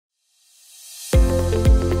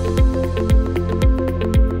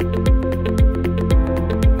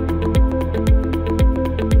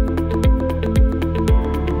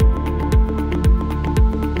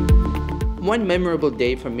One memorable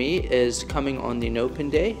day for me is coming on the Open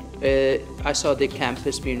Day. I saw the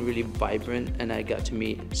campus being really vibrant, and I got to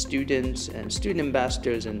meet students and student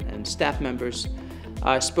ambassadors and staff members.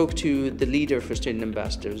 I spoke to the leader for student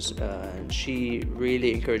ambassadors, and she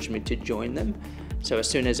really encouraged me to join them. So as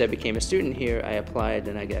soon as I became a student here, I applied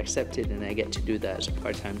and I got accepted, and I get to do that as a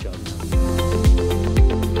part-time job now.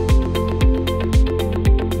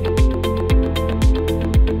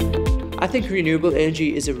 I think renewable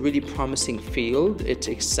energy is a really promising field. It's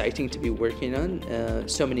exciting to be working on.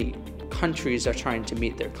 So many countries are trying to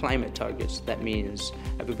meet their climate targets. That means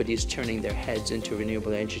everybody's turning their heads into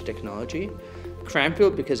renewable energy technology.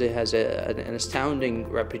 Cranfield, because it has an astounding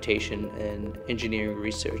reputation in engineering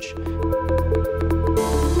research.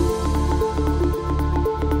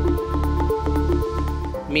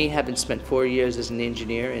 Me, having spent 4 years as an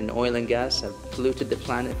engineer in oil and gas, I've polluted the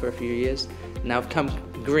planet for a few years. Now I've come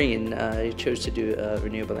green. I chose to do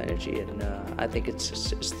renewable energy, and I think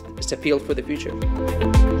it's a field for the future.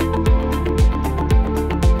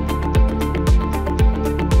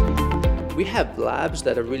 We have labs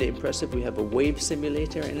that are really impressive. We have a wave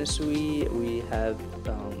simulator in SOE. We have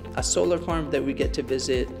a solar farm that we get to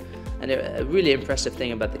visit. And a really impressive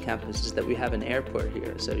thing about the campus is that we have an airport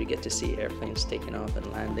here, so you get to see airplanes taking off and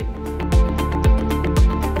landing.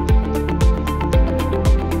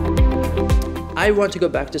 I want to go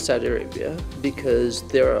back to Saudi Arabia because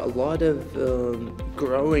there are a lot of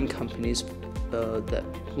growing companies that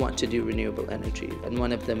want to do renewable energy, and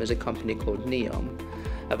one of them is a company called Neom.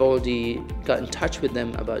 I've already got in touch with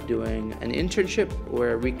them about doing an internship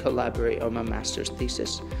where we collaborate on my master's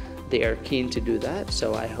thesis. They are keen to do that,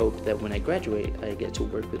 so I hope that when I graduate, I get to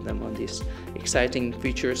work with them on these exciting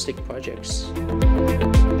futuristic projects.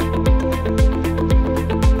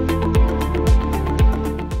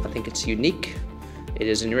 I think it's unique, it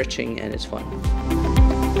is enriching, and it's fun.